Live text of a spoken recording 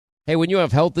Hey, when you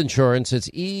have health insurance, it's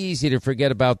easy to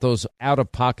forget about those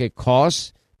out-of-pocket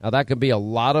costs. Now, that can be a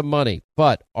lot of money,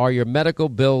 but are your medical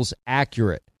bills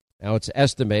accurate? Now, it's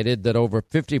estimated that over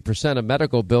 50% of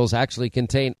medical bills actually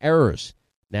contain errors.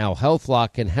 Now,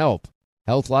 HealthLock can help.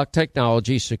 HealthLock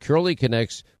technology securely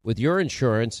connects with your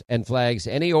insurance and flags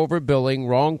any overbilling,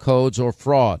 wrong codes, or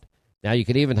fraud. Now, you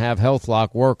can even have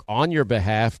HealthLock work on your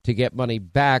behalf to get money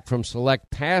back from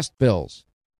select past bills.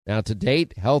 Now, to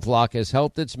date, HealthLock has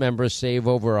helped its members save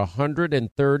over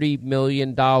 $130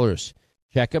 million.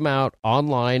 Check them out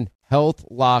online,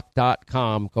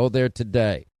 healthlock.com. Go there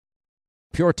today.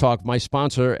 Pure Talk, my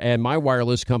sponsor and my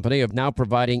wireless company, are now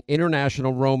providing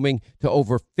international roaming to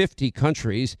over 50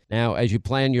 countries. Now, as you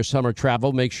plan your summer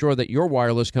travel, make sure that your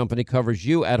wireless company covers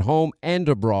you at home and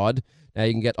abroad. Now,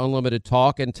 you can get unlimited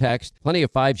talk and text, plenty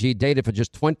of 5G data for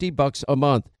just $20 a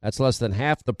month. That's less than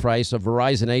half the price of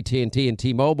Verizon, AT&T, and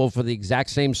T-Mobile for the exact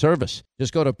same service.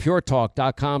 Just go to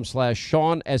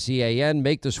puretalk.com/Sean, S-E-A-N.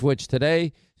 Make the switch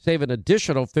today. Save an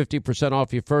additional 50%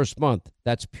 off your first month.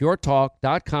 That's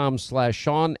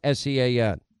puretalk.com/Sean,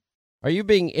 S-E-A-N. Are you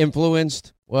being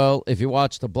influenced? Well, if you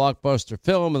watched a blockbuster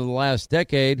film in the last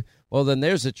decade, well, then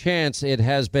there's a chance it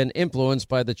has been influenced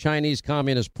by the Chinese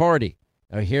Communist Party.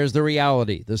 Now, here's the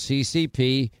reality. The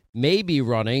CCP may be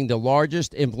running the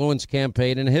largest influence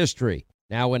campaign in history.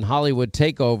 Now, in Hollywood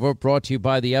Takeover, brought to you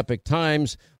by the Epoch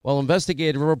Times, well,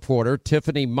 investigative reporter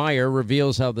Tiffany Meyer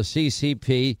reveals how the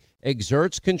CCP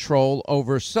exerts control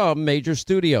over some major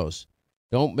studios.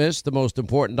 Don't miss the most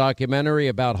important documentary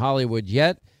about Hollywood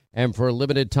yet. And for a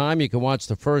limited time, you can watch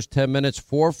the first 10 minutes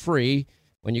for free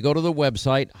when you go to the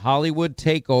website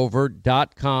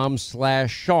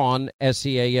hollywoodtakeover.com/Sean,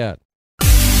 S-E-A-N.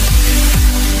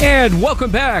 And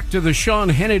welcome back to the Sean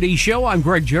Hannity Show. I'm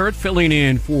Greg Jarrett, filling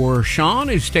in for Sean,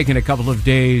 who's taking a couple of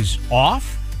days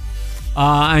off.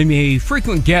 I'm a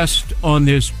frequent guest on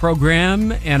this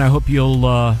program, and I hope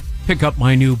you'll pick up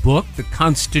my new book, The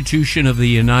Constitution of the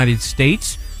United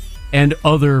States and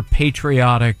Other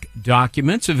Patriotic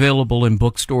Documents, available in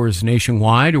bookstores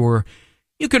nationwide, or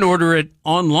you can order it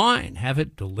online, have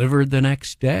it delivered the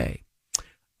next day.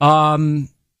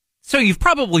 So you've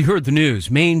probably heard the news.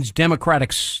 Maine's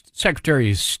Democratic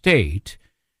Secretary of State,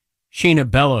 Sheena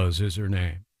Bellows is her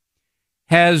name,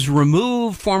 has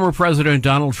removed former President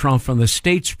Donald Trump from the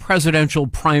state's presidential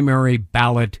primary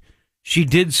ballot. She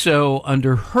did so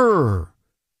under her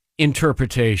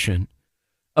interpretation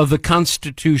of the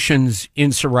Constitution's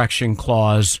insurrection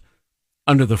clause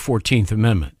under the 14th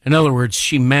Amendment. In other words,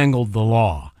 she mangled the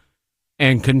law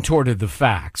and contorted the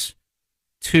facts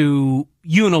to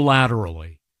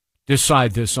unilaterally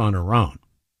decide this on her own.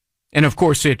 And of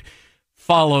course, it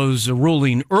follows a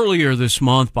ruling earlier this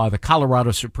month by the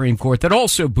Colorado Supreme Court that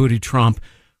also booted Trump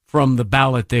from the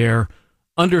ballot there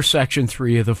under Section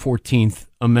 3 of the 14th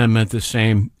Amendment, the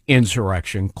same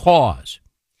insurrection clause.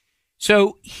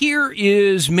 So here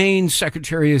is Maine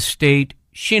Secretary of State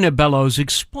Sheena Bellows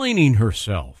explaining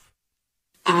herself.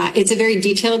 It's a very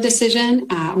detailed decision.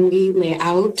 We lay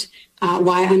out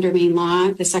why under Maine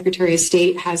law, the Secretary of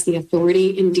State has the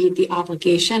authority, indeed the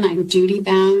obligation, I'm duty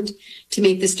bound to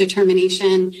make this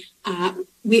determination.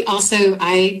 Laid out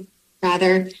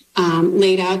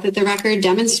that the record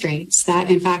demonstrates that,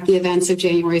 in fact, the events of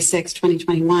January 6,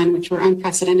 2021, which were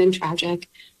unprecedented and tragic,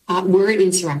 were an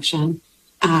insurrection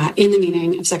in the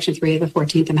meaning of Section 3 of the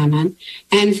 14th Amendment.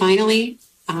 And finally,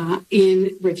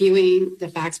 in reviewing the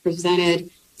facts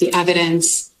presented, the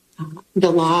evidence, the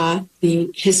law,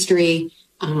 the history,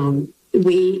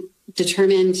 we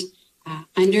determined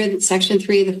under Section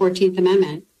 3 of the 14th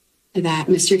Amendment that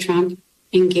Mr. Trump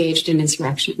engaged in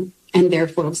insurrection and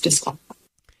therefore was disqualified.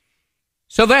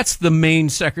 So that's the Maine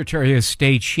Secretary of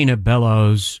State, Sheena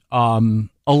Bellows,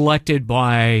 elected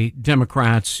by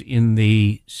Democrats in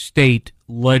the state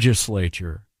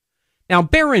legislature. Now,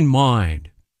 bear in mind,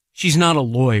 she's not a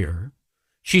lawyer.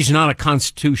 She's not a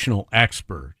constitutional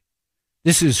expert.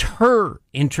 This is her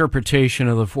interpretation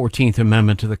of the 14th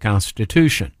Amendment to the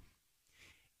Constitution.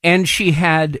 And she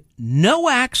had no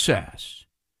access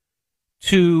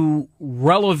to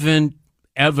relevant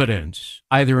evidence,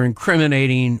 either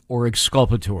incriminating or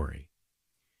exculpatory.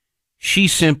 She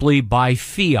simply, by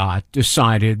fiat,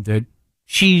 decided that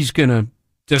she's going to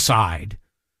decide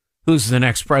who's the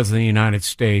next president of the United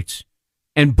States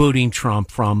and booting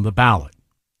Trump from the ballot.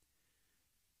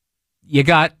 You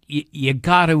got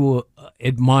to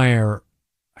admire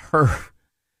her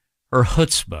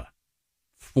chutzpah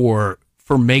for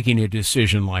making a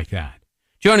decision like that.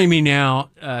 Joining me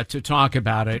now to talk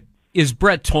about it is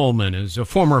Brett Tolman, is a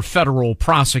former federal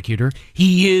prosecutor.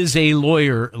 He is a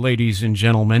lawyer, ladies and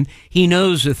gentlemen. He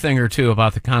knows a thing or two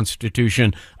about the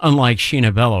Constitution, unlike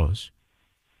Sheena Bellows.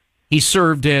 He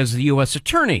served as the U.S.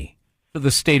 Attorney for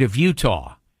the state of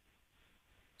Utah.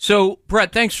 So,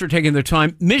 Brett, thanks for taking the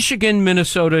time. Michigan,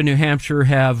 Minnesota, New Hampshire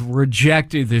have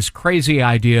rejected this crazy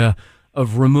idea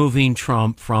of removing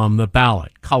Trump from the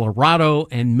ballot. Colorado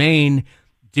and Maine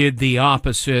did the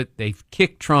opposite. They've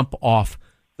kicked Trump off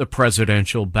the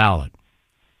presidential ballot.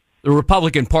 The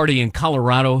Republican Party in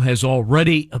Colorado has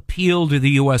already appealed to the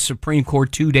U.S. Supreme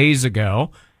Court 2 days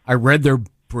ago. I read their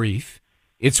brief.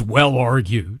 It's well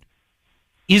argued.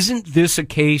 Isn't this a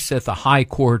case that the high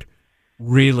court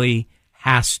really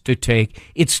has to take?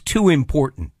 It's too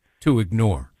important to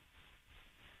ignore.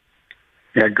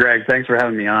 Yeah, Greg, thanks for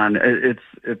having me on.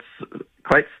 It's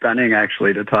quite stunning,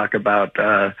 actually, to talk about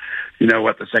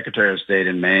what the Secretary of State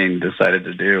in Maine decided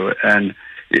to do, and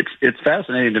it's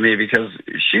fascinating to me because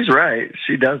she's right.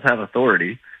 She does have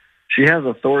authority. She has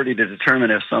authority to determine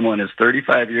if someone is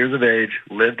 35 years of age,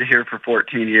 lived here for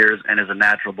 14 years, and is a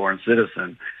natural-born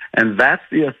citizen. And that's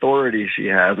the authority she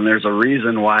has, and there's a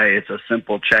reason why it's a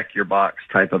simple check-your-box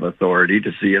type of authority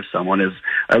to see if someone is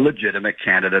a legitimate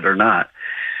candidate or not.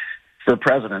 For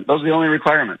president, those are the only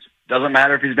requirements. Doesn't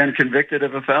matter if he's been convicted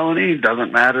of a felony.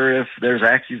 Doesn't matter if there's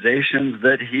accusations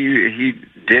that he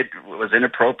did was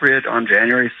inappropriate on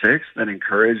January 6th that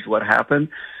encouraged what happened.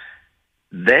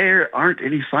 There aren't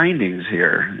any findings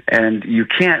here, and you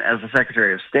can't, as the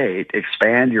Secretary of State,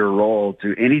 expand your role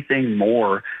to anything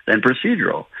more than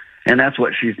procedural. And that's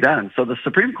what she's done. So the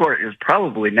Supreme Court is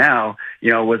probably now,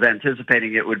 was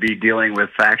anticipating it would be dealing with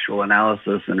factual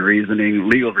analysis and reasoning,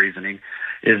 legal reasoning,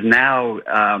 is now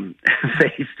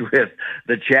faced with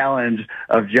the challenge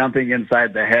of jumping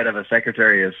inside the head of a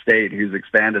Secretary of State who's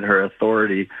expanded her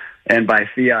authority and by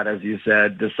fiat, as you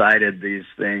said, decided these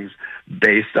things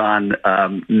based on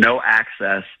no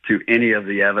access to any of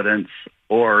the evidence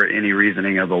or any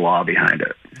reasoning of the law behind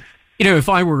it. If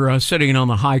I were sitting on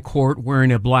the high court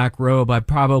wearing a black robe, I'd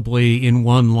probably in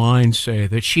one line say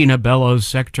that Sheena Bellows,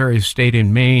 Secretary of State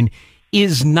in Maine,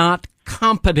 is not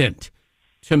competent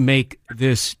to make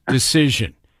this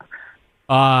decision.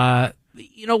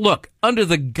 Look, under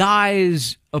the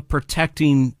guise of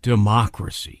protecting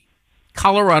democracy,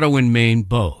 Colorado and Maine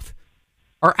both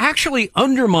are actually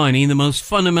undermining the most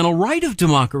fundamental right of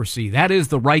democracy. That is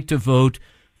the right to vote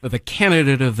for the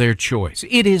candidate of their choice.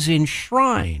 It is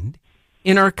enshrined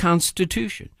in our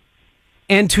Constitution.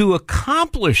 And to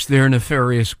accomplish their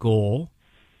nefarious goal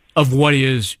of what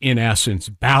is, in essence,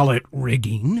 ballot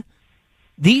rigging,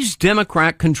 these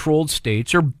Democrat-controlled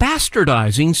states are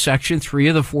bastardizing Section 3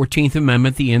 of the 14th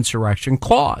Amendment, the Insurrection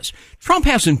Clause. Trump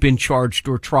hasn't been charged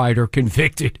or tried or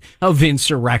convicted of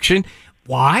insurrection.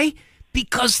 Why?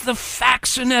 Because the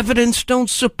facts and evidence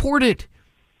don't support it.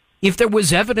 If there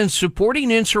was evidence supporting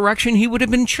insurrection, he would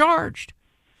have been charged.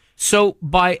 So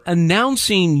by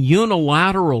announcing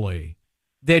unilaterally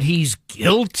that he's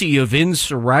guilty of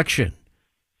insurrection,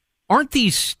 aren't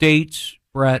these states,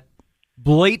 Brett,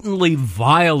 blatantly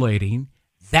violating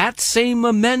that same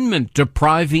amendment,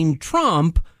 depriving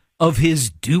Trump of his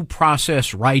due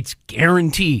process rights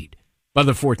guaranteed by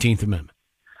the 14th Amendment?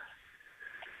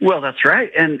 Well, that's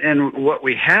right. And what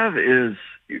we have is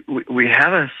we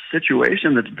have a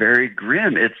situation that's very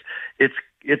grim.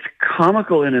 It's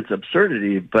comical in its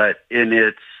absurdity, but in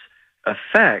its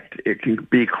effect, it can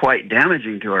be quite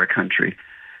damaging to our country.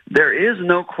 There is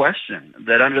no question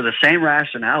that under the same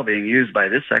rationale being used by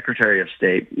this Secretary of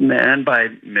State and by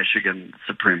Michigan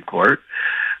Supreme Court,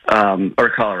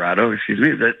 or Colorado, excuse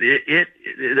me, that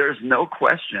there's no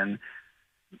question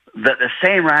that the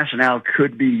same rationale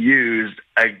could be used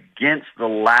against the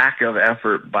lack of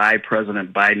effort by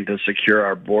President Biden to secure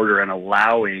our border and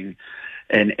allowing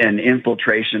an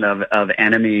infiltration of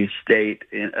enemy state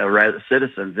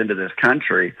citizens into this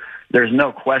country. There's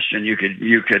no question you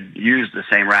could use the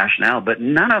same rationale, but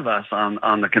none of us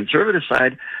on the conservative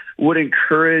side would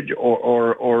encourage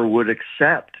or would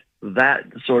accept that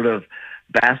sort of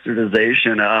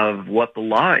bastardization of what the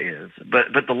law is.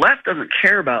 But the left doesn't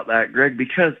care about that, Greg,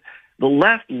 because the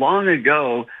left long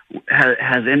ago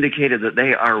has indicated that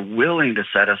they are willing to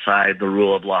set aside the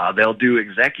rule of law. They'll do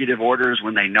executive orders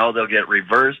when they know they'll get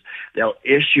reversed. They'll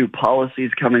issue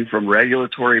policies coming from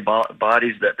regulatory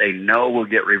bodies that they know will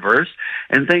get reversed.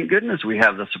 And thank goodness we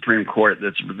have the Supreme Court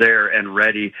that's there and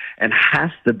ready and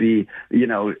has to be,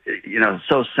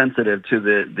 so sensitive to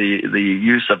the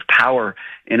use of power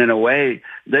and in a way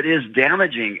that is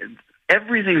damaging.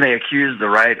 Everything they accuse the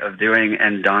right of doing,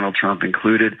 and Donald Trump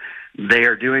included, they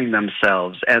are doing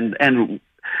themselves. And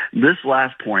this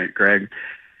last point, Greg,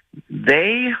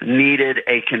 They needed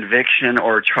a conviction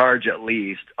or charge at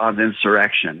least on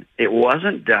insurrection. It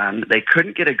wasn't done. They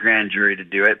couldn't get a grand jury to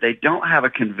do it. They don't have a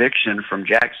conviction from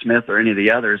Jack Smith or any of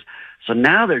the others. So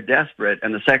now they're desperate,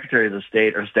 and the Secretary of the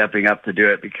State are stepping up to do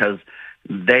it because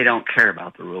they don't care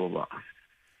about the rule of law.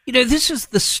 You know, this is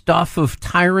the stuff of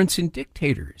tyrants and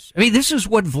dictators. I mean, this is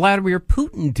what Vladimir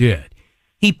Putin did.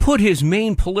 He put his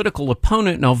main political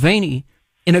opponent, Navalny,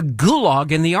 in a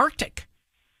gulag in the Arctic,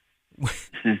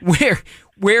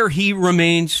 where he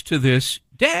remains to this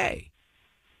day.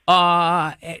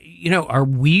 You know, are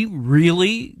we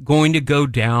really going to go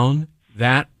down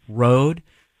that road?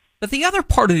 But the other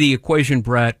part of the equation,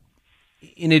 Brett,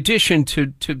 in addition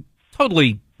to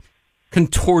totally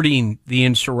contorting the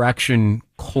insurrection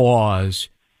clause,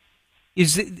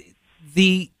 is that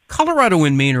the Colorado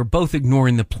and Maine are both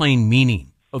ignoring the plain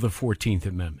meaning of the 14th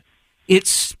Amendment. It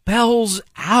spells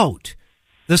out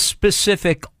the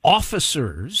specific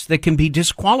officers that can be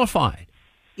disqualified.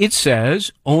 It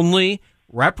says only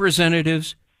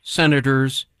representatives,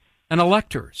 senators, and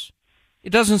electors.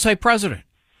 It doesn't say president.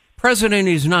 President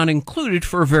is not included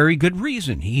for a very good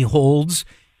reason. He holds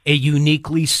a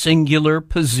uniquely singular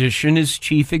position as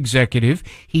chief executive.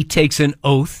 He takes an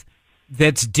oath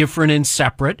that's different and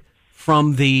separate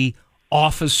from the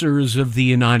officers of the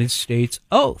United States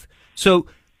oath. So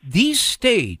these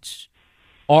states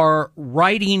are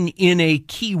writing in a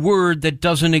key word that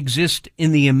doesn't exist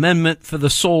in the amendment for the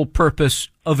sole purpose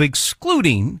of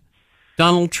excluding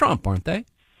Donald Trump, aren't they?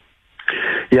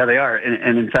 Yeah, they are.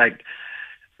 And in fact,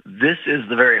 this is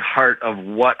the very heart of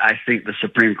what I think the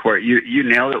Supreme Court, you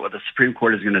nailed it, what the Supreme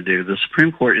Court is going to do. The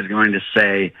Supreme Court is going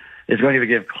to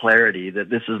give clarity that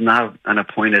this is not an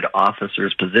appointed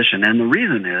officer's position. And the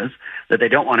reason is that they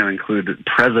don't want to include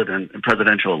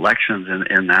presidential elections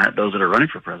in that, those that are running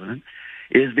for president,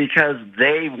 is because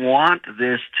they want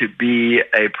this to be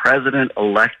a president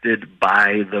elected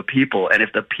by the people. And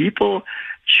if the people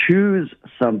choose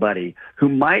somebody who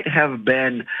might have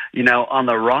been, on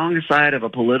the wrong side of a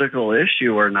political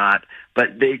issue or not, but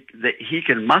he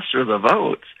can muster the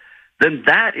votes, then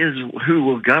that is who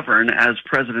will govern as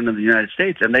president of the United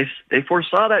States. And they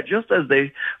foresaw that, just as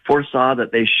they foresaw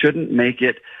that they shouldn't make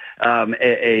it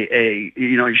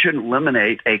you shouldn't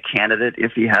eliminate a candidate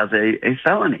if he has a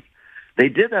felony. They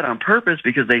did that on purpose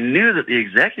because they knew that the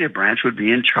executive branch would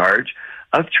be in charge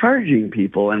of charging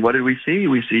people. And what did we see?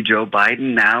 We see Joe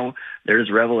Biden now. There's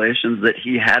revelations that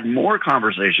he had more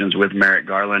conversations with Merrick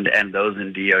Garland and those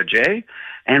in DOJ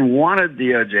and wanted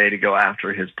DOJ to go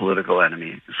after his political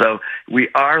enemy. So we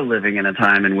are living in a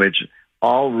time in which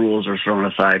all rules are thrown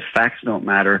aside. Facts don't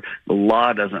matter. The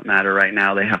law doesn't matter right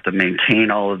now. They have to maintain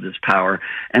all of this power.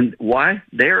 And why?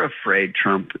 They're afraid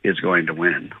Trump is going to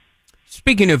win.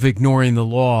 Speaking of ignoring the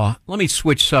law, let me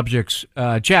switch subjects.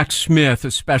 Jack Smith,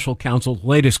 a special counsel's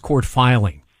latest court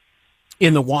filing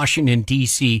in the Washington,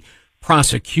 D.C.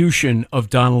 prosecution of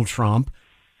Donald Trump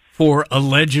for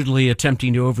allegedly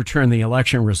attempting to overturn the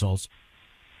election results,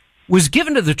 was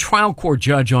given to the trial court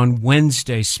judge on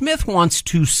Wednesday. Smith wants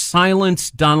to silence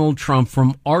Donald Trump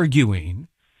from arguing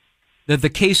that the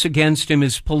case against him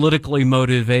is politically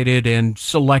motivated and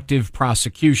selective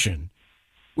prosecution,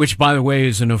 which, by the way,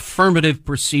 is an affirmative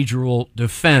procedural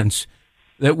defense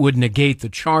that would negate the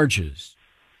charges.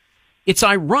 It's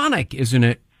ironic, isn't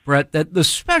it, Brett, that the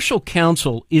special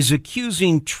counsel is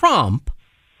accusing Trump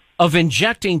of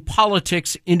injecting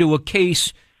politics into a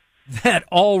case that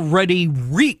already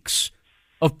reeks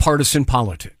of partisan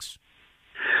politics.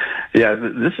 Yeah,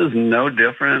 this is no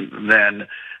different than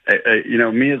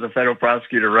me as a federal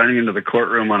prosecutor running into the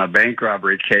courtroom on a bank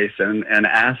robbery case and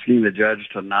asking the judge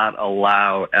to not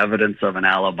allow evidence of an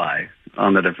alibi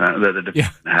on the defense that the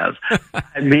defendant has.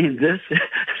 I mean, this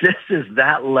is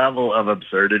that level of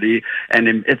absurdity, and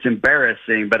it's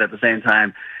embarrassing. But at the same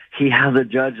time, he has a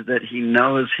judge that he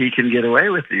knows he can get away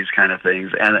with these kind of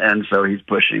things, and so he's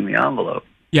pushing the envelope.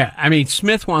 Yeah, I mean,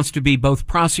 Smith wants to be both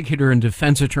prosecutor and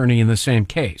defense attorney in the same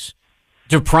case,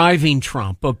 depriving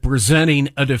Trump of presenting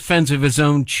a defense of his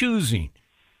own choosing.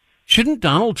 Shouldn't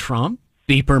Donald Trump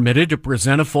be permitted to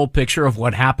present a full picture of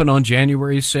what happened on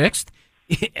January 6th?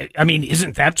 I mean,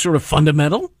 isn't that sort of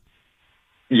fundamental?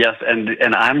 Yes,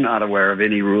 and I'm not aware of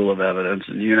any rule of evidence,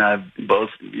 and you and I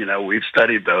both, we've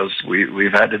studied those.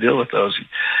 We've had to deal with those.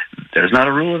 There's not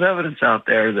a rule of evidence out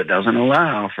there that doesn't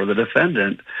allow for the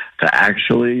defendant to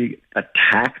actually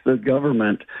attack the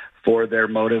government for their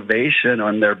motivation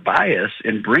and their bias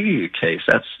in bringing a case.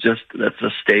 That's a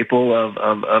staple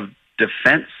of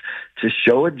defense to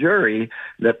show a jury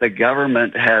that the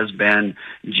government has been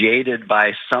jaded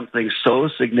by something so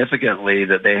significantly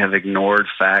that they have ignored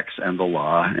facts and the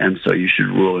law, and so you should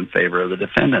rule in favor of the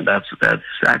defendant. That's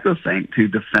sacrosanct to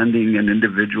defending an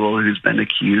individual who's been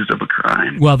accused of a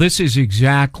crime. Well, this is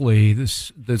exactly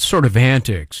the sort of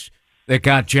antics that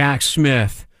got Jack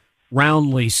Smith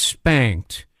roundly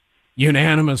spanked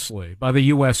unanimously by the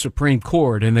U.S. Supreme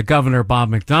Court in the Governor Bob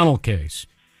McDonnell case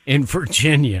in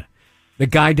Virginia. The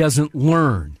guy doesn't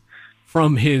learn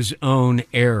from his own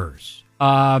errors.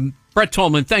 Brett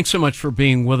Tolman, thanks so much for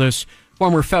being with us.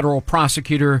 Former federal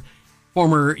prosecutor,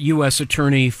 former U.S.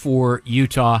 attorney for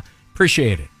Utah.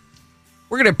 Appreciate it.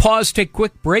 We're going to pause, take a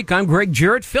quick break. I'm Greg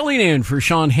Jarrett, filling in for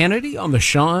Sean Hannity on The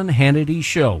Sean Hannity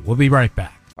Show. We'll be right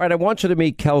back. All right, I want you to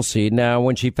meet Kelsey. Now,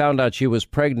 when she found out she was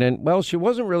pregnant, well, she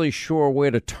wasn't really sure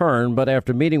where to turn, but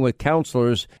after meeting with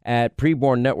counselors at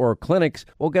Preborn Network clinics,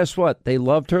 well, guess what? They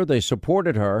loved her, they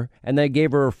supported her, and they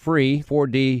gave her a free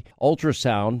 4D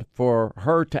ultrasound for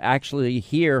her to actually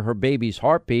hear her baby's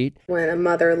heartbeat. When a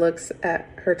mother looks at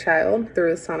her child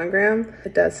through a sonogram,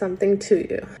 it does something to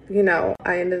you. You know,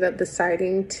 I ended up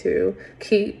deciding to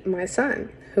keep my son,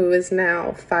 who is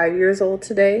now 5 years old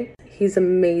today. He's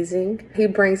amazing. He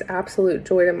brings absolute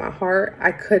joy to my heart.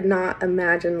 I could not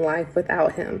imagine life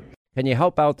without him. Can you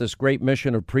help out this great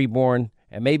mission of Preborn?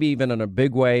 And maybe even in a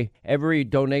big way, every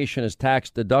donation is tax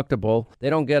deductible. They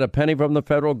don't get a penny from the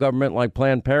federal government like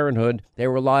Planned Parenthood. They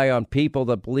rely on people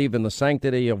that believe in the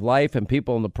sanctity of life and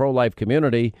people in the pro-life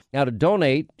community. Now to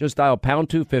donate, just dial pound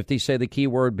 250, say the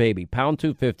keyword baby, pound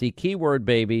 250, keyword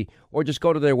baby, or just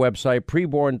go to their website,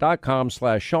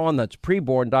 preborn.com/Sean. That's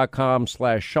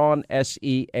preborn.com/Sean,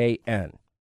 SEAN.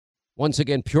 Once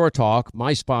again, Pure Talk,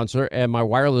 my sponsor and my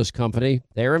wireless company,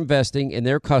 they're investing in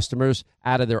their customers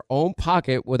out of their own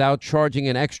pocket without charging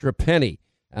an extra penny.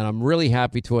 And I'm really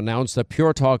happy to announce that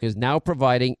Pure Talk is now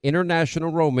providing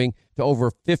international roaming to over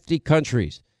 50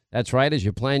 countries. That's right. As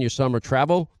you plan your summer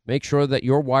travel, make sure that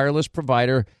your wireless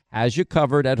provider has you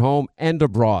covered at home and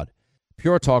abroad.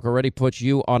 Pure Talk already puts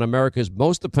you on America's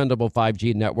most dependable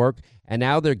 5G network, and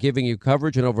now they're giving you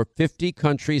coverage in over 50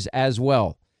 countries as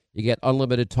well. You get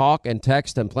unlimited talk and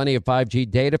text and plenty of 5G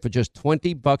data for just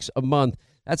 $20 a month.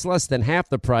 That's less than half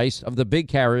the price of the big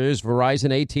carriers,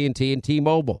 Verizon, AT&T, and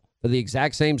T-Mobile, for the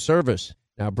exact same service.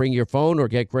 Now bring your phone or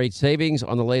get great savings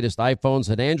on the latest iPhones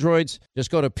and Androids. Just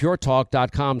go to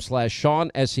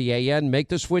puretalk.com/Sean, SEAN. Make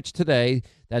the switch today.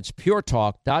 That's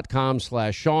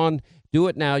puretalk.com/Sean. Do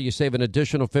it now. You save an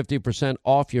additional 50%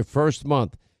 off your first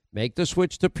month. Make the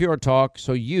switch to Pure Talk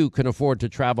so you can afford to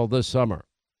travel this summer.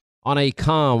 On a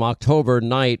calm October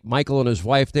night, Michael and his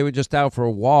wife, they were just out for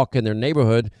a walk in their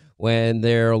neighborhood when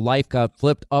their life got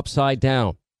flipped upside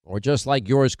down, or just like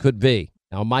yours could be.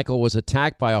 Now, Michael was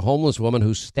attacked by a homeless woman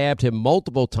who stabbed him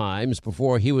multiple times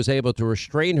before he was able to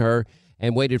restrain her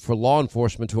and waited for law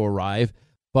enforcement to arrive.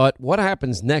 But what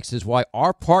happens next is why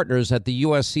our partners at the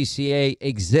USCCA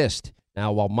exist.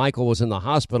 Now, while Michael was in the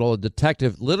hospital, a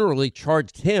detective literally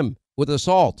charged him with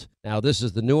assault. Now, this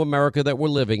is the new America that we're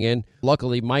living in.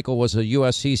 Luckily, Michael was a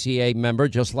USCCA member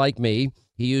just like me.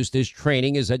 He used his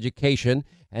training, his education,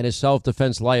 and his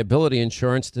self-defense liability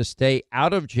insurance to stay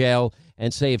out of jail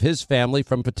and save his family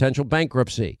from potential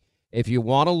bankruptcy. If you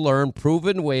want to learn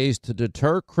proven ways to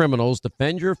deter criminals,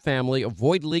 defend your family,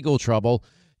 avoid legal trouble,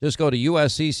 just go to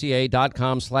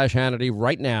uscca.com/Hannity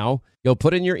right now. You'll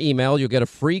put in your email. You'll get a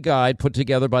free guide put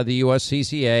together by the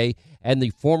USCCA and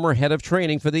the former head of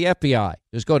training for the FBI.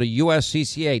 Just go to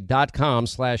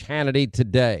uscca.com/Hannity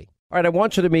today. All right, I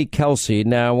want you to meet Kelsey.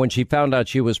 Now, when she found out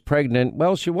she was pregnant,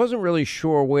 well, she wasn't really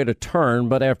sure where to turn,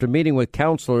 but after meeting with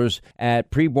counselors at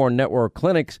Preborn Network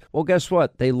clinics, well, guess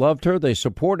what? They loved her, they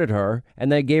supported her, and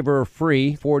they gave her a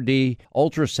free 4D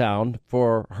ultrasound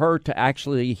for her to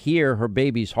actually hear her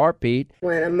baby's heartbeat.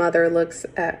 When a mother looks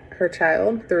at her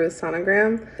child through a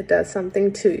sonogram, it does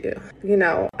something to you. You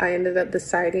know, I ended up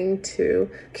deciding to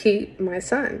keep my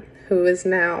son, who is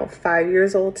now 5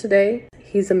 years old today.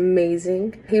 He's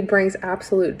amazing. He brings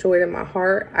absolute joy to my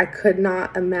heart. I could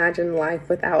not imagine life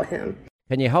without him.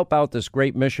 Can you help out this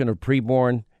great mission of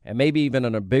Preborn? And maybe even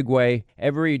in a big way,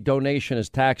 every donation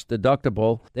is tax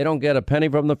deductible. They don't get a penny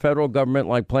from the federal government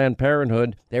like Planned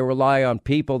Parenthood. They rely on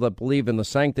people that believe in the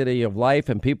sanctity of life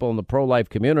and people in the pro-life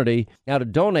community. Now to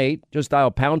donate, just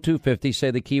dial pound 250, say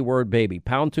the keyword baby,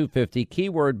 pound 250,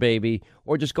 keyword baby,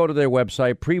 or just go to their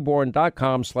website,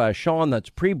 preborn.com/Sean. That's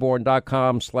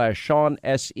preborn.com/Sean,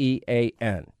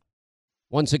 SEAN.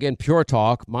 Once again, Pure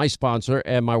Talk, my sponsor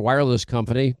and my wireless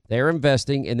company, they're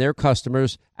investing in their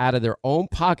customers out of their own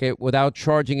pocket without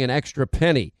charging an extra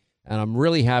penny. And I'm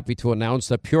really happy to announce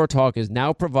that Pure Talk is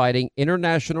now providing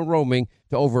international roaming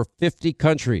to over 50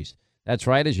 countries. That's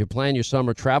right. As you plan your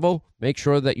summer travel, make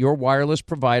sure that your wireless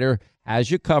provider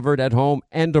has you covered at home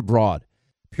and abroad.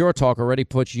 Pure Talk already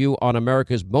puts you on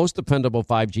America's most dependable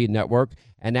 5G network,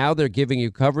 and now they're giving you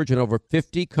coverage in over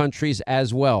 50 countries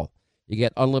as well. You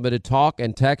get unlimited talk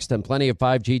and text and plenty of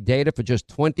 5G data for just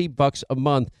 $20 a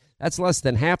month. That's less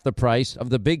than half the price of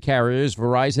the big carriers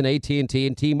Verizon, AT&T,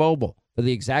 and T-Mobile for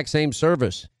the exact same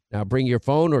service. Now bring your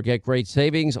phone or get great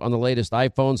savings on the latest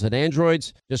iPhones and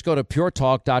Androids. Just go to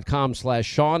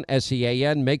puretalk.com/Sean,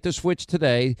 S-E-A-N. Make the switch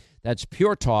today. That's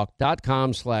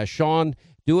puretalk.com/Sean.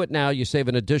 Do it now. You save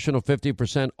an additional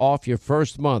 50% off your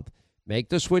first month. Make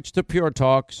the switch to Pure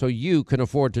Talk so you can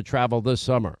afford to travel this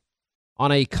summer. On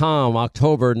a calm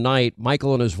October night,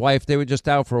 Michael and his wife, they were just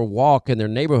out for a walk in their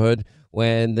neighborhood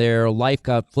when their life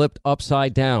got flipped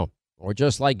upside down, or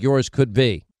just like yours could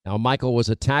be. Now, Michael was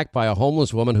attacked by a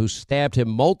homeless woman who stabbed him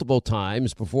multiple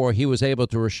times before he was able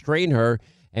to restrain her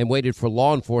and waited for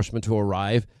law enforcement to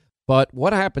arrive. But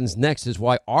what happens next is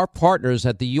why our partners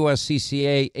at the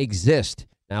USCCA exist.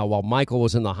 Now, while Michael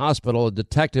was in the hospital, a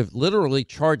detective literally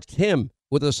charged him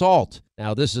with assault.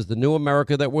 Now, this is the new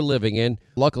America that we're living in.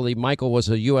 Luckily, Michael was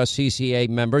a USCCA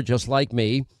member just like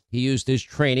me. He used his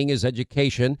training, his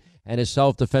education, and his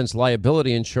self-defense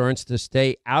liability insurance to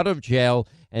stay out of jail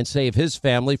and save his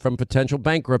family from potential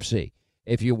bankruptcy.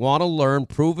 If you want to learn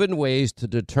proven ways to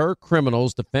deter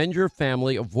criminals, defend your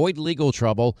family, avoid legal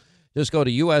trouble, just go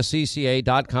to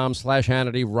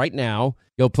uscca.com/Hannity right now.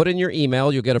 You'll put in your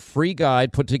email. You'll get a free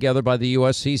guide put together by the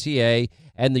USCCA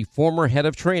and the former head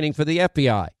of training for the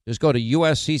FBI. Just go to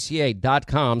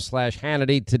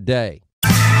uscca.com/Hannity today.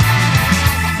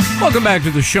 Welcome back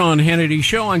to the Sean Hannity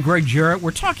Show. I'm Greg Jarrett.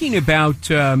 We're talking about,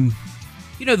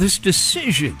 this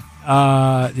decision,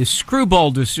 this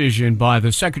screwball decision by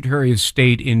the Secretary of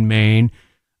State in Maine,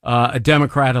 a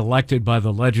Democrat elected by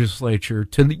the legislature,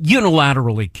 to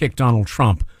unilaterally kick Donald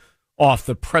Trump off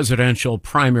the presidential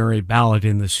primary ballot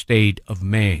in the state of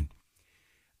Maine.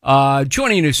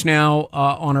 Joining us now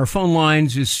on our phone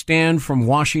lines is Stan from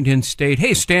Washington State.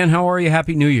 Hey, Stan, how are you?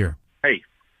 Happy New Year. Hey,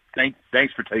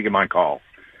 thanks for taking my call.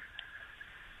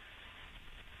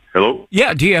 Hello?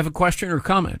 Yeah, do you have a question or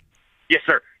comment? Yes,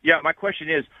 sir. Yeah, my question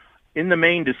is, in the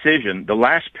Maine decision, the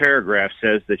last paragraph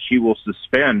says that she will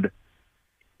suspend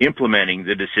implementing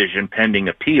the decision pending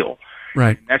appeal.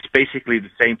 Right. And that's basically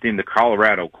the same thing the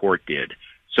Colorado court did.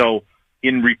 So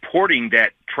in reporting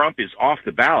that Trump is off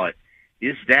the ballot,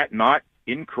 is that not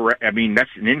incorrect? I mean,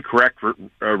 that's an incorrect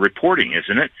reporting,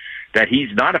 isn't it? That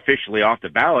he's not officially off the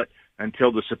ballot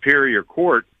until the Superior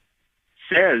Court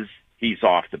says he's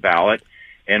off the ballot,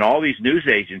 and all these news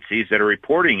agencies that are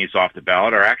reporting he's off the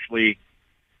ballot are actually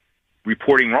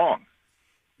reporting wrong.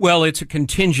 Well, it's a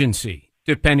contingency,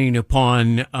 depending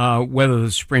upon whether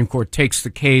the Supreme Court takes the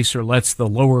case or lets the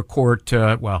lower court,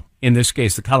 in this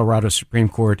case, the Colorado Supreme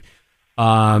Court,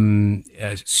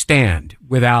 stand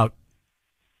without,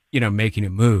 making a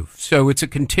move. So it's a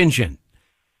contingent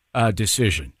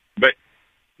decision. But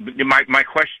my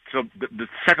question, so the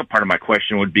second part of my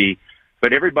question would be,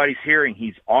 but everybody's hearing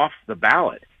he's off the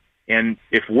ballot. And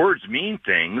if words mean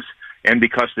things, and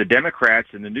because the Democrats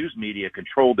and the news media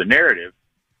control the narrative,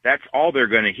 that's all they're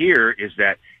going to hear is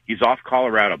that he's off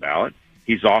Colorado ballot,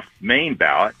 he's off Maine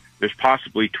ballot. There's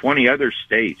possibly 20 other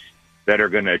states that are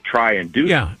going to try and do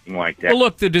something like that. Well,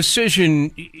 look, the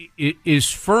decision is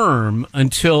firm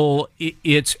until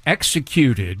it's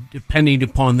executed, depending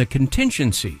upon the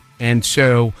contingency. And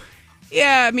so,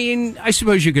 I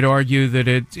suppose you could argue that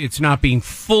it's not being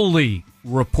fully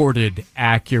reported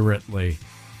accurately.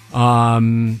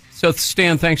 So,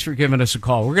 Stan, thanks for giving us a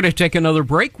call. We're going to take another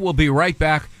break. We'll be right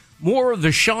back. More of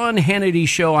the Sean Hannity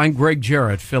Show. I'm Greg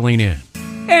Jarrett, filling in.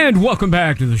 And welcome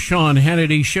back to the Sean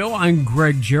Hannity Show. I'm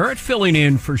Greg Jarrett, filling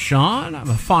in for Sean. I'm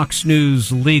a Fox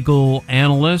News legal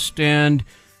analyst and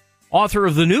author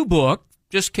of the new book,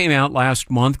 just came out last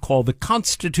month, called The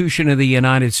Constitution of the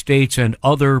United States and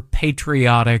Other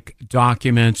Patriotic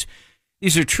Documents.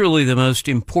 These are truly the most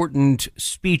important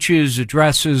speeches,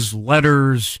 addresses,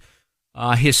 letters,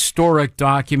 historic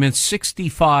documents,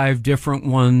 65 different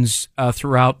ones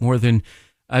throughout more than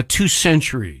 2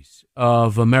 centuries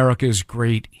of America's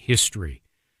great history.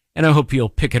 And I hope you'll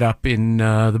pick it up in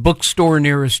the bookstore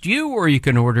nearest you, or you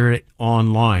can order it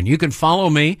online. You can follow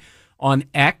me on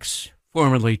X,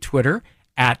 formerly Twitter,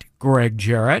 at Greg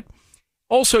Jarrett.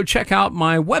 Also, check out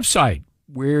my website,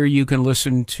 where you can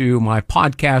listen to my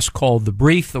podcast called The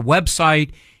Brief. The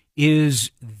website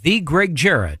is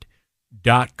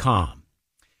thegregjarrett.com.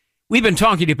 We've been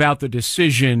talking about the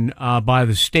decision by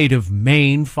the state of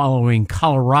Maine following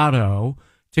Colorado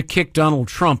to kick Donald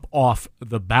Trump off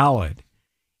the ballot.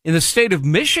 In the state of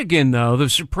Michigan, though, the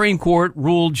Supreme Court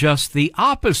ruled just the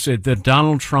opposite, that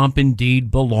Donald Trump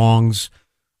indeed belongs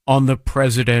on the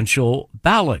presidential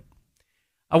ballot.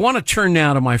 I want to turn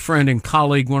now to my friend and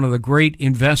colleague, one of the great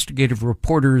investigative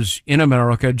reporters in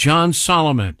America, John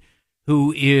Solomon,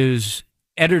 who is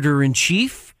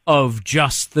editor-in-chief of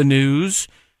Just the News.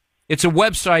 It's a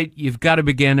website you've got to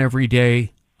begin every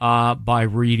day by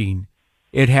reading.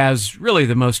 It has really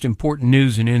the most important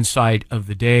news and insight of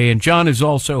the day. And John is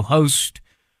also host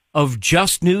of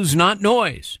Just News, Not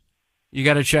Noise. You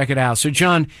got to check it out. So,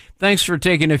 John, thanks for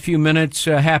taking a few minutes.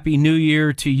 Happy New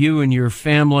Year to you and your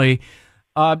family.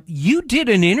 You did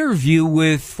an interview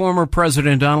with former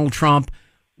President Donald Trump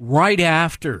right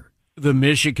after the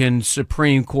Michigan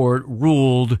Supreme Court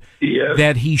ruled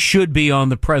that he should be on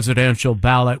the presidential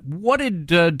ballot. What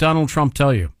did Donald Trump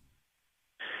tell you?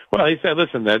 Well, he said,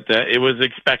 listen, that it was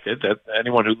expected that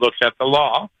anyone who looks at the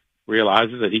law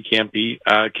realizes that he can't be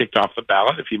kicked off the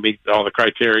ballot if he meets all the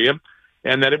criteria,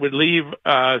 and that it would leave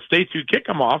states who kick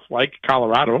him off, like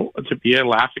Colorado, to be a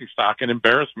laughingstock and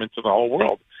embarrassment to the whole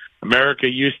world. America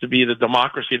used to be the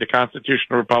democracy, the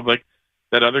constitutional republic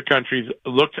that other countries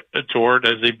looked toward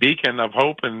as a beacon of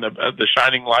hope and the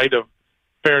shining light of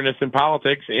fairness in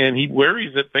politics. And he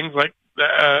worries that things like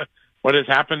what has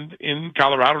happened in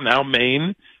Colorado, now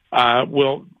Maine,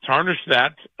 will tarnish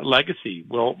that legacy,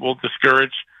 will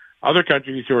discourage other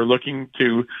countries who are looking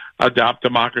to adopt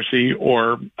democracy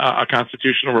or a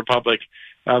constitutional republic.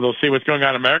 They'll see what's going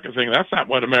on in America saying, that's not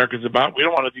what America's about. We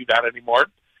don't want to do that anymore.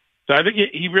 So I think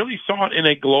he really saw it in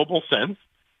a global sense.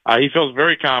 He feels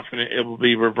very confident it will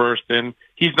be reversed, and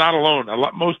he's not alone.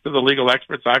 Most of the legal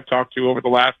experts I've talked to over the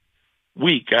last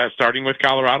week, starting with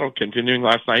Colorado, continuing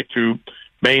last night through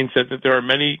Maine, said that there are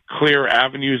many clear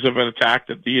avenues of an attack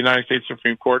that the United States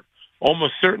Supreme Court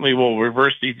almost certainly will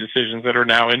reverse these decisions that are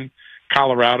now in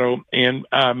Colorado and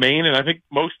Maine. And I think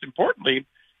most importantly,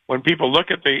 when people look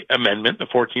at the amendment, the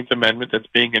 14th Amendment that's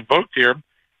being invoked here,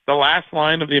 the last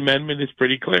line of the amendment is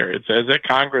pretty clear. It says that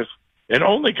Congress, and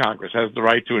only Congress, has the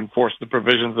right to enforce the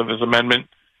provisions of this amendment.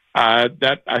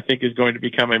 That, I think, is going to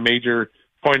become a major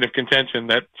point of contention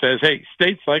that says, hey,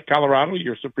 states like Colorado,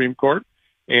 your Supreme Court,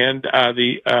 and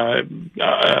the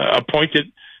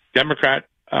appointed Democrat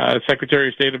Secretary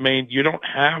of State of Maine, you don't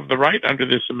have the right under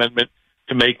this amendment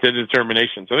to make the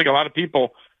determination. So I think a lot of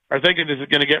people are thinking this is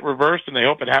going to get reversed, and they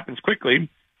hope it happens quickly.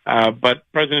 But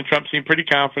President Trump seemed pretty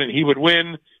confident he would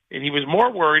win, and he was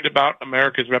more worried about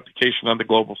America's reputation on the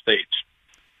global stage.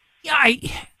 Yeah,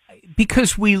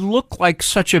 because we look like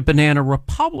such a banana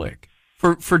republic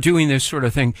for doing this sort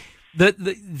of thing.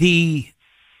 The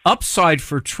upside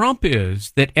for Trump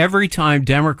is that every time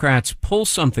Democrats pull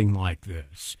something like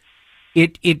this,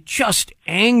 it just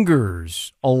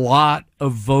angers a lot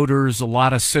of voters, a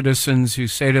lot of citizens who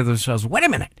say to themselves, wait a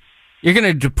minute, you're going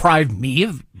to deprive me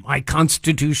of my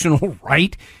constitutional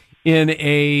right in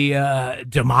a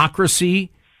democracy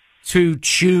to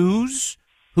choose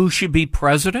who should be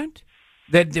president?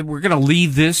 That we're going to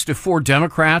leave this to 4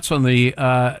 Democrats on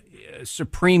the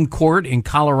Supreme Court in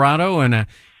Colorado and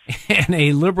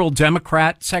a liberal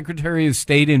Democrat Secretary of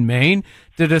State in Maine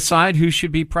to decide who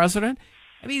should be president?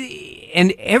 I mean,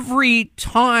 and every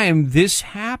time this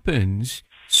happens,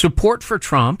 support for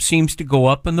Trump seems to go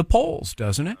up in the polls,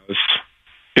 doesn't it?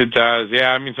 It does,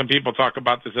 yeah. I mean, some people talk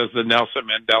about this as the Nelson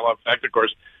Mandela effect. Of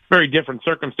course, very different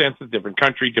circumstances, different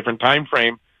country, different time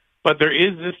frame. But there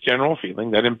is this general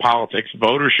feeling that in politics,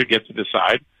 voters should get to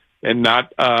decide and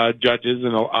not judges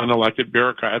and unelected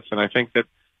bureaucrats. And I think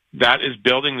that is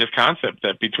building this concept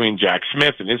that between Jack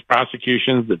Smith and his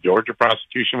prosecutions, the Georgia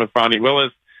prosecution with Fani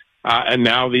Willis, and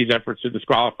now these efforts to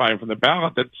disqualify him from the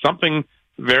ballot, that something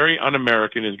very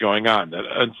un-American is going on. That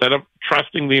instead of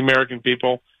trusting the American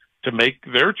people to make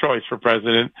their choice for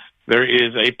president, there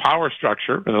is a power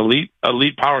structure, an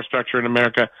elite power structure in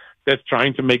America that's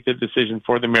trying to make the decision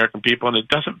for the American people, and it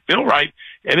doesn't feel right,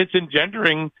 and it's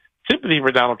engendering sympathy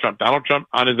for Donald Trump. Donald Trump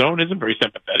on his own isn't very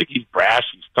sympathetic. He's brash,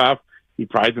 he's tough, he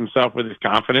prides himself with his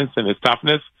confidence and his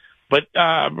toughness, but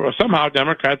somehow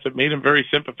Democrats have made him very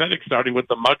sympathetic, starting with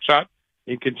the mugshot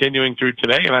and continuing through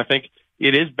today, and I think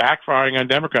it is backfiring on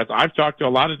Democrats. I've talked to a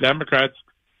lot of Democrats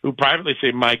who privately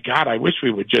say, my God, I wish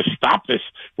we would just stop this.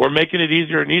 We're making it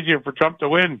easier and easier for Trump to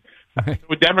win.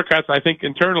 With Democrats, I think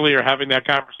internally are having that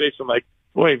conversation like,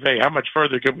 boy, hey, how much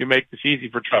further can we make this easy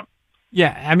for Trump?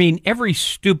 Yeah, I mean, every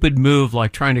stupid move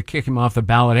like trying to kick him off the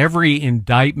ballot, every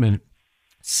indictment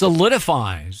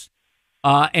solidifies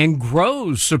and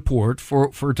grows support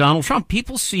for Donald Trump.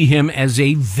 People see him as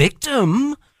a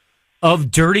victim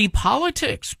of dirty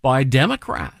politics by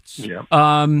Democrats. Yeah.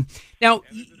 Now,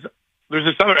 there's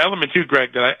this other element too,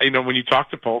 Greg, that when you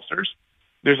talk to pollsters,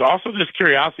 there's also this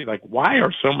curiosity, like, why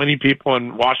are so many people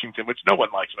in Washington, which no one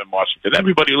likes them in Washington.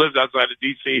 Everybody who lives outside of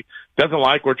D.C. doesn't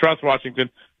like or trust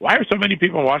Washington. Why are so many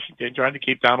people in Washington trying to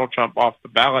keep Donald Trump off the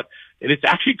ballot? And it's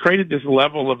actually created this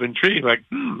level of intrigue, like,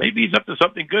 maybe he's up to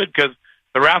something good because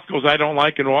the rascals I don't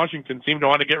like in Washington seem to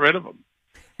want to get rid of him.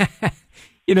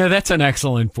 That's an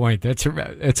excellent point. That's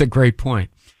a great point.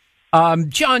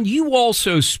 John, you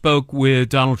also spoke with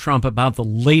Donald Trump about the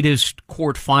latest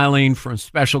court filing from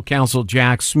special counsel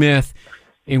Jack Smith,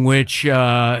 in which,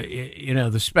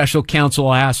 the special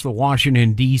counsel asked the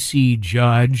Washington, D.C.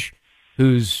 judge,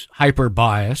 who's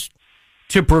hyper-biased,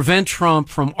 to prevent Trump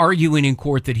from arguing in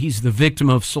court that he's the victim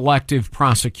of selective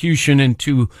prosecution and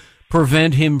to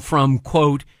prevent him from,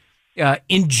 quote,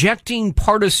 injecting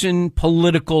partisan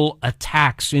political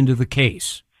attacks into the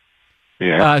case.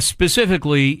 Yeah.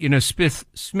 Specifically,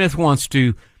 Smith wants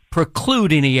to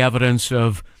preclude any evidence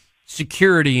of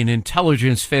security and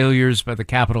intelligence failures by the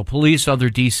Capitol Police,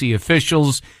 other D.C.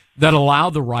 officials that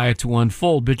allow the riot to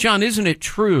unfold. But, John, isn't it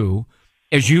true,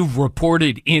 as you've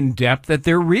reported in depth, that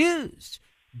there is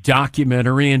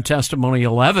documentary and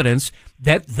testimonial evidence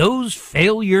that those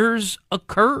failures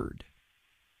occurred?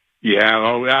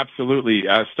 Yeah, absolutely.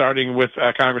 Starting with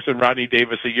Congressman Rodney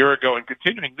Davis a year ago and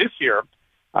continuing this year,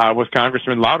 was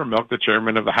Congressman Loudermilk, the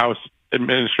chairman of the House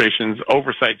Administration's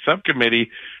Oversight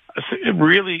Subcommittee.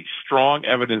 Really strong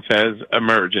evidence has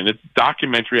emerged, and it's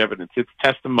documentary evidence, it's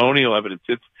testimonial evidence,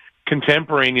 it's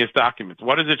contemporaneous documents.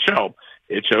 What does it show?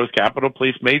 It shows Capitol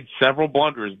Police made several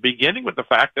blunders, beginning with the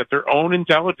fact that their own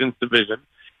intelligence division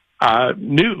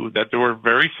knew that there were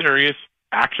very serious,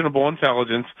 actionable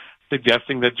intelligence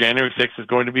suggesting that January 6th is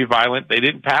going to be violent. They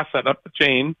didn't pass that up the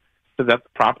chain so that the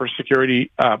proper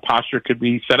security posture could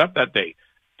be set up that day.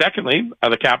 Secondly,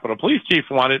 the Capitol Police chief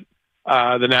wanted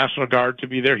the National Guard to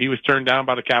be there. He was turned down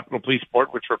by the Capitol Police Board,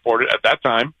 which reported at that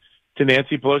time to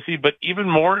Nancy Pelosi. But even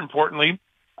more importantly,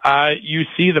 you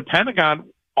see the Pentagon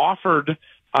offered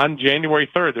on January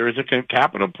 3rd. There is a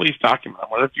Capitol Police document.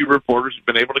 One of the few reporters who've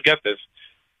been able to get this.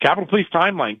 Capitol Police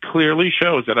timeline clearly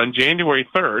shows that on January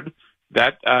 3rd,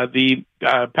 that the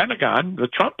Pentagon, the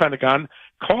Trump Pentagon,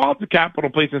 called the Capitol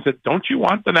Police and said, don't you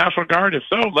want the National Guard? If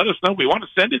so, let us know. We want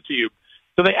to send it to you.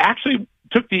 So they actually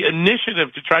took the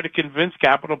initiative to try to convince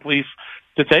Capitol Police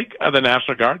to take the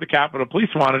National Guard. The Capitol Police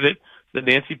wanted it. The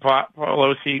Nancy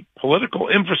Pelosi political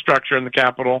infrastructure in the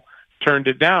Capitol turned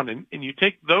it down. And you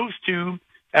take those two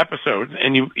episodes,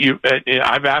 and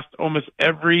I've asked almost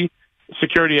every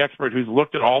security expert who's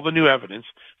looked at all the new evidence,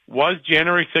 was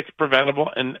January 6th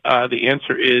preventable? And the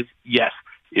answer is yes.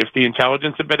 If the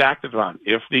intelligence had been acted on,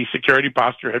 if the security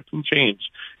posture had been changed,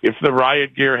 if the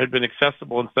riot gear had been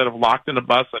accessible instead of locked in a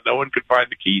bus that no one could find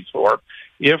the keys for,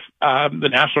 if the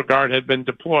National Guard had been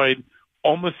deployed,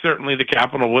 almost certainly the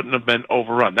Capitol wouldn't have been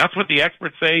overrun. That's what the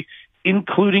experts say,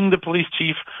 including the police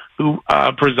chief who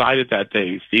presided that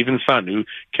day, Stephen Sun, who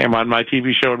came on my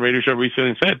TV show and radio show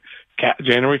recently and said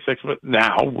January 6th,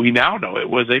 but we now know it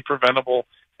was a preventable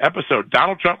episode.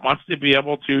 Donald Trump wants to be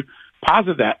able to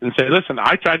posit that and say, listen,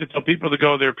 I tried to tell people to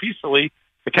go there peacefully.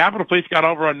 The Capitol Police got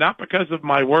overrun not because of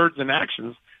my words and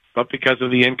actions, but because of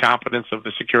the incompetence of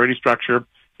the security structure.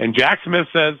 And Jack Smith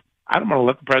says, I don't want to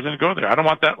let the president go there. I don't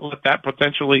want let that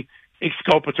potentially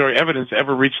exculpatory evidence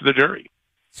ever reach the jury.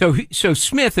 So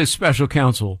Smith, as special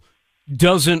counsel,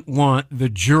 doesn't want the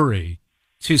jury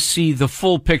to see the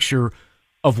full picture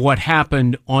of what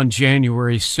happened on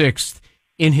January 6th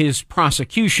in his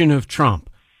prosecution of Trump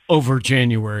over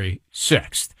January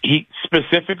 6th. He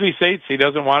specifically states he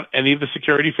doesn't want any of the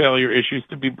security failure issues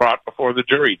to be brought before the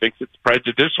jury. He thinks it's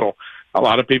prejudicial. A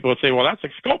lot of people would say, well, that's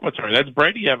exculpatory. That's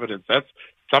Brady evidence. That's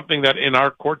something that in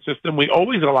our court system we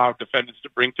always allow defendants to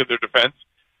bring to their defense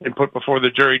and put before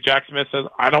the jury. Jack Smith says,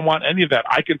 I don't want any of that.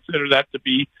 I consider that to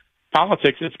be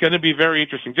politics. It's going to be very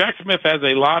interesting. Jack Smith has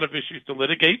a lot of issues to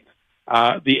litigate.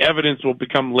 The evidence will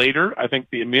become later. I think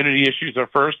the immunity issues are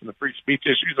first and the free speech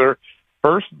issues are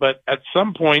first. But at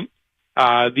some point,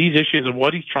 these issues of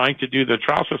what he's trying to do, the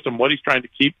trial system, what he's trying to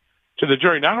keep to the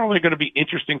jury, not only going to be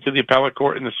interesting to the appellate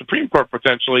court and the Supreme Court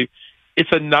potentially, it's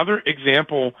another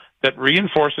example that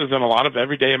reinforces in a lot of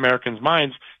everyday Americans'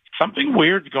 minds something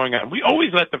weird's going on. We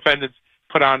always let defendants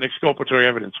put on exculpatory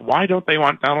evidence. Why don't they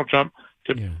want Donald Trump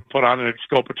to put on an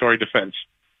exculpatory defense?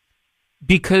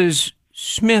 Because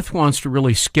Smith wants to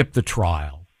really skip the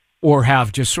trial or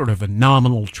have just sort of a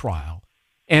nominal trial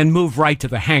and move right to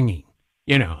the hanging.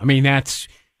 I mean, that's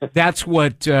That's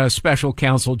what Special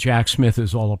Counsel Jack Smith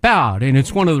is all about. And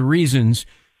it's one of the reasons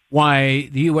why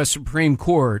the U.S. Supreme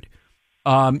Court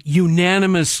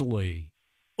unanimously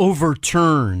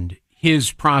overturned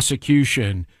his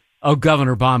prosecution of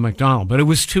Governor Bob McDonnell. But it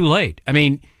was too late. I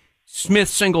mean, Smith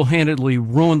single-handedly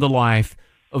ruined the life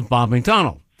of Bob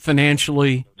McDonnell,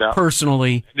 financially,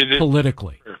 personally,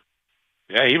 politically.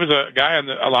 Yeah, he was a guy on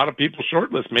a lot of people's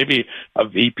shortlist, maybe a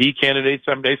VP candidate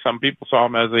someday. Some people saw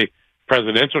him as a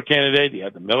presidential candidate. He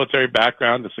had the military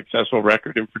background, the successful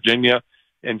record in Virginia,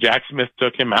 and Jack Smith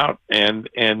took him out and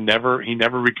he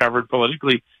never recovered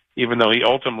politically, even though he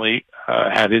ultimately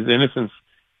had his innocence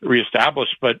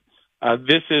reestablished. But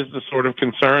this is the sort of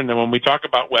concern that when we talk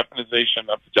about weaponization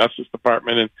of the Justice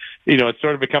Department, and it's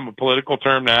sort of become a political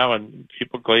term now, and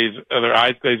people their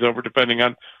eyes glaze over depending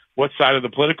on what side of the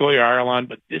political aisle on.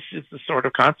 But this is the sort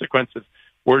of consequences.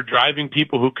 We're driving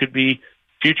people who could be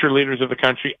future leaders of the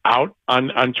country out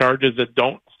on charges that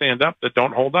don't stand up, that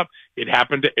don't hold up. It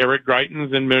happened to Eric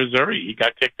Greitens in Missouri. He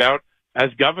got kicked out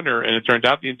as governor, and it turned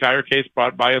out the entire case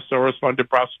brought by a Soros-funded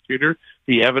prosecutor.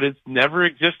 The evidence never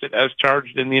existed as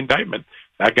charged in the indictment.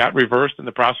 That got reversed, and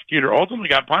the prosecutor ultimately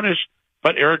got punished,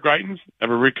 but Eric Greitens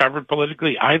never recovered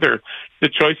politically either. The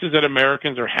choices that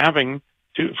Americans are having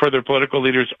for their political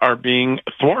leaders are being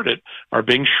thwarted, are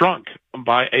being shrunk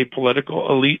by a political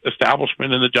elite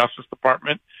establishment in the Justice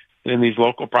Department and in these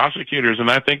local prosecutors. And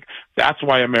I think that's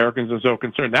why Americans are so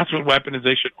concerned. That's what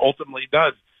weaponization ultimately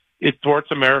does. It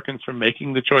thwarts Americans from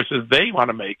making the choices they want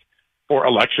to make for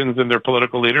elections and their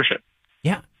political leadership.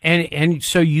 Yeah, and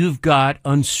so you've got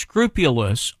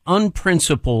unscrupulous,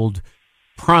 unprincipled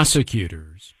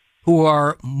prosecutors who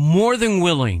are more than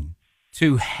willing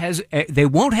to they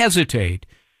won't hesitate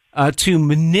to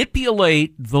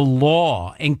manipulate the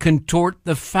law and contort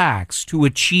the facts to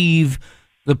achieve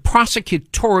the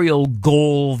prosecutorial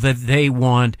goal that they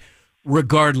want,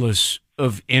 regardless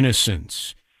of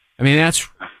innocence. I mean,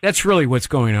 that's really what's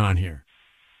going on here.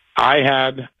 I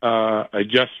had a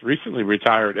just recently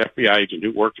retired FBI agent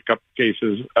who worked a couple of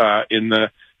cases in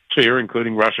the sphere,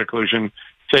 including Russia collusion,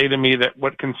 say to me that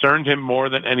what concerned him more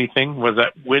than anything was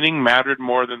that winning mattered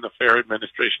more than the fair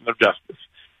administration of justice,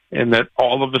 and that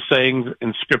all of the sayings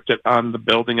inscripted on the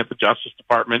building at the Justice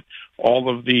Department, all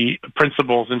of the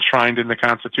principles enshrined in the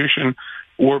Constitution,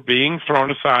 were being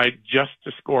thrown aside just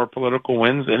to score political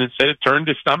wins, and instead it turned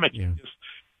his stomach. Yeah. He just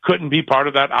couldn't be part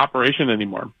of that operation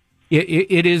anymore.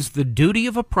 It is the duty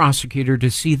of a prosecutor to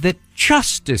see that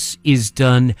justice is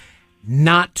done,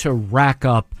 not to rack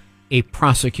up a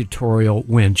prosecutorial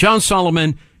win. John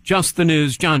Solomon, Just the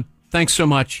News. John, thanks so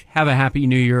much. Have a happy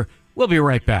New Year. We'll be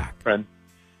right back. Friend.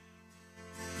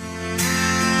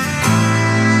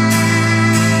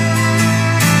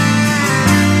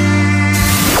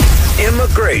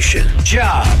 Immigration,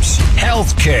 jobs,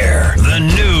 healthcare. The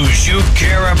news you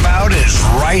care about is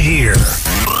right here.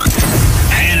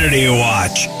 Hannity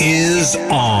Watch is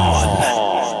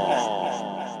on.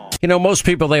 You know, most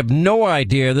people, they have no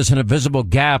idea there's an invisible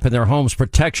gap in their home's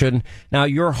protection. Now,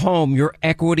 your home, your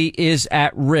equity is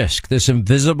at risk. This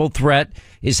invisible threat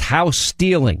is house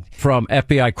stealing. From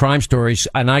FBI Crime Stories,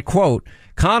 and I quote,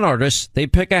 "Con artists, they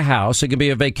pick a house. It can be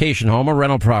a vacation home, a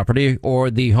rental property, or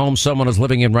the home someone is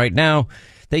living in right now.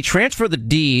 They transfer the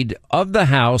deed of the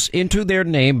house into their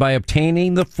name by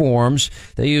obtaining the forms.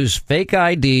 They use fake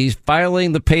IDs,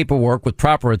 filing the paperwork with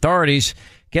proper authorities.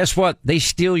 Guess what? They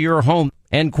steal your home."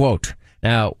 End quote.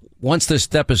 Now, once this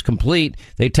step is complete,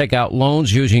 they take out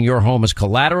loans using your home as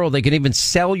collateral. They can even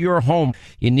sell your home.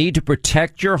 You need to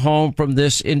protect your home from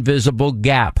this invisible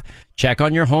gap. Check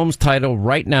on your home's title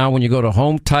right now when you go to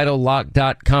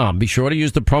HometitleLock.com. Be sure to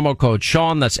use the promo code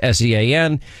Sean, that's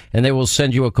SEAN, and they will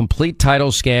send you a complete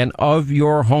title scan of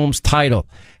your home's title.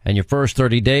 And your first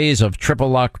 30 days of Triple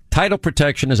Lock title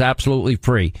protection is absolutely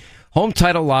free.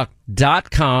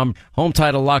 HometitleLock.com,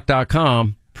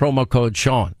 HometitleLock.com, promo code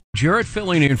Sean. Jarrett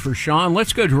filling in for Sean.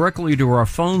 Let's go directly to our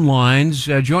phone lines.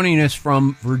 Joining us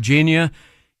from Virginia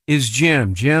is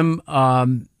Jim. Jim,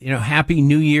 Happy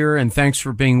New Year, and thanks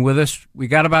for being with us. We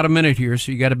got about a minute here,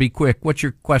 so you got to be quick. What's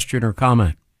your question or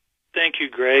comment? Thank you,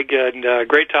 Greg, and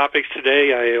great topics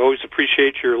today. I always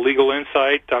appreciate your legal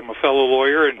insight. I'm a fellow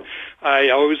lawyer, and I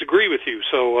always agree with you,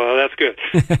 so that's good.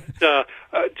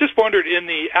 Just wondered, in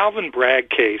the Alvin Bragg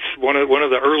case, one of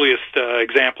the earliest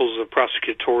examples of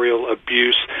prosecutorial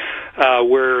abuse,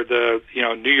 where the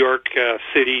New York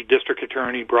City District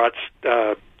Attorney brought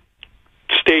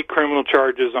state criminal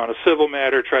charges on a civil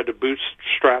matter, tried to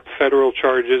bootstrap federal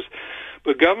charges.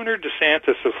 But Governor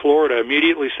DeSantis of Florida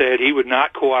immediately said he would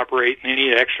not cooperate in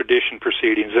any extradition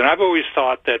proceedings. And I've always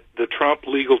thought that the Trump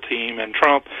legal team and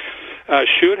Trump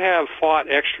should have fought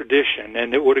extradition,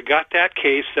 and it would have got that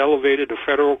case elevated to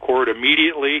federal court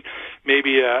immediately,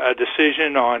 maybe a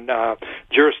decision on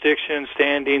jurisdiction,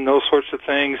 standing, those sorts of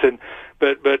things.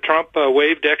 But Trump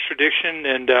waived extradition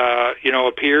and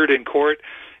appeared in court.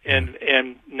 And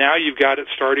now you've got it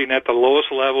starting at the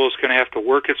lowest level. It's going to have to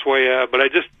work its way up. But I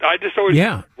just always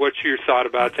what's your thought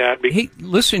about that? Hey,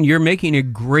 listen, you're making a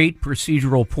great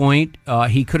procedural point.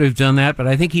 He could have done that, but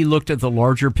I think he looked at the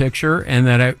larger picture, and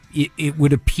that it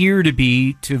would appear to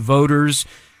be to voters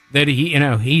that he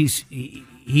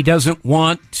doesn't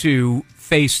want to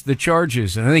face the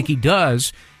charges, and I think he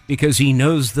does because he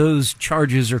knows those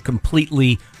charges are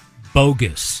completely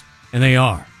bogus, and they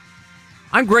are.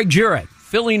 I'm Greg Jarrett,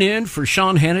 filling in for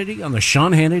Sean Hannity on The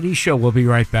Sean Hannity Show. We'll be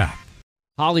right back.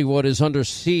 Hollywood is under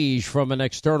siege from an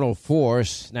external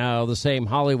force. Now, the same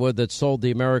Hollywood that sold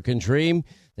the American dream,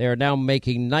 they are now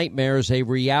making nightmares a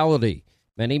reality.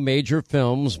 Many major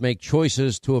films make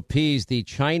choices to appease the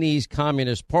Chinese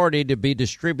Communist Party to be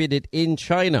distributed in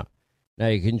China. Now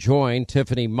you can join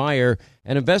Tiffany Meyer,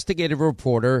 an investigative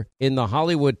reporter in the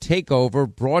Hollywood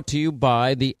Takeover, brought to you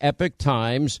by the Epoch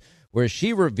Times, where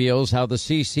she reveals how the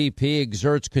CCP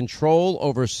exerts control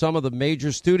over some of the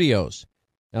major studios.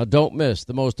 Now, don't miss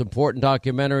the most important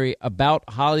documentary about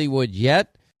Hollywood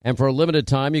yet. And for a limited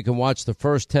time, you can watch the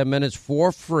first 10 minutes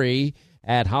for free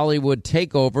at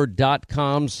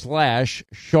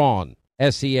HollywoodTakeover.com/Sean,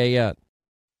 S-E-A-N.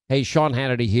 Hey, Sean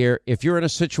Hannity here. If you're in a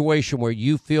situation where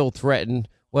you feel threatened,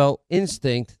 well,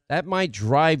 instinct, that might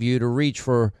drive you to reach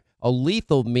for a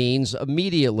lethal means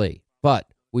immediately. But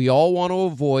we all want to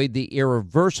avoid the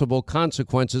irreversible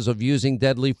consequences of using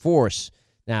deadly force.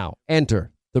 Now,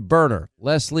 enter the Byrna,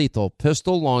 less lethal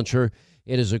pistol launcher.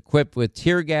 It is equipped with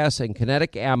tear gas and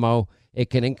kinetic ammo. It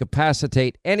can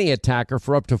incapacitate any attacker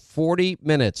for up to 40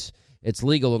 minutes. It's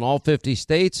legal in all 50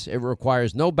 states. It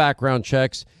requires no background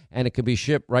checks, and it can be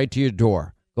shipped right to your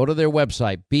door. Go to their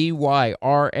website,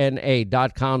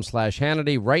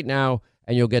 byrna.com/Hannity right now,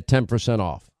 and you'll get 10%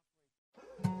 off.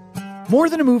 More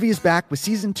Than a Movie is back with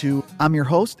Season 2. I'm your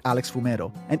host, Alex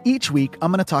Fumero, and each week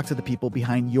I'm going to talk to the people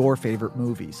behind your favorite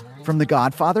movies. From The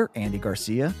Godfather, Andy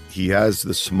Garcia. He has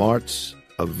the smarts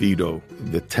of Vito,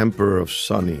 the temper of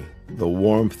Sonny, the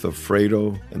warmth of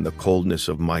Fredo, and the coldness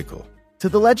of Michael. To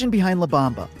the legend behind La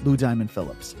Bamba, Lou Diamond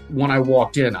Phillips. When I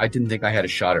walked in, I didn't think I had a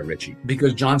shot at Richie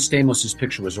because John Stamos'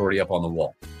 picture was already up on the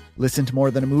wall. Listen to More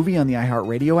Than a Movie on the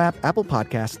iHeartRadio app, Apple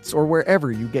Podcasts, or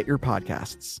wherever you get your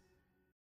podcasts.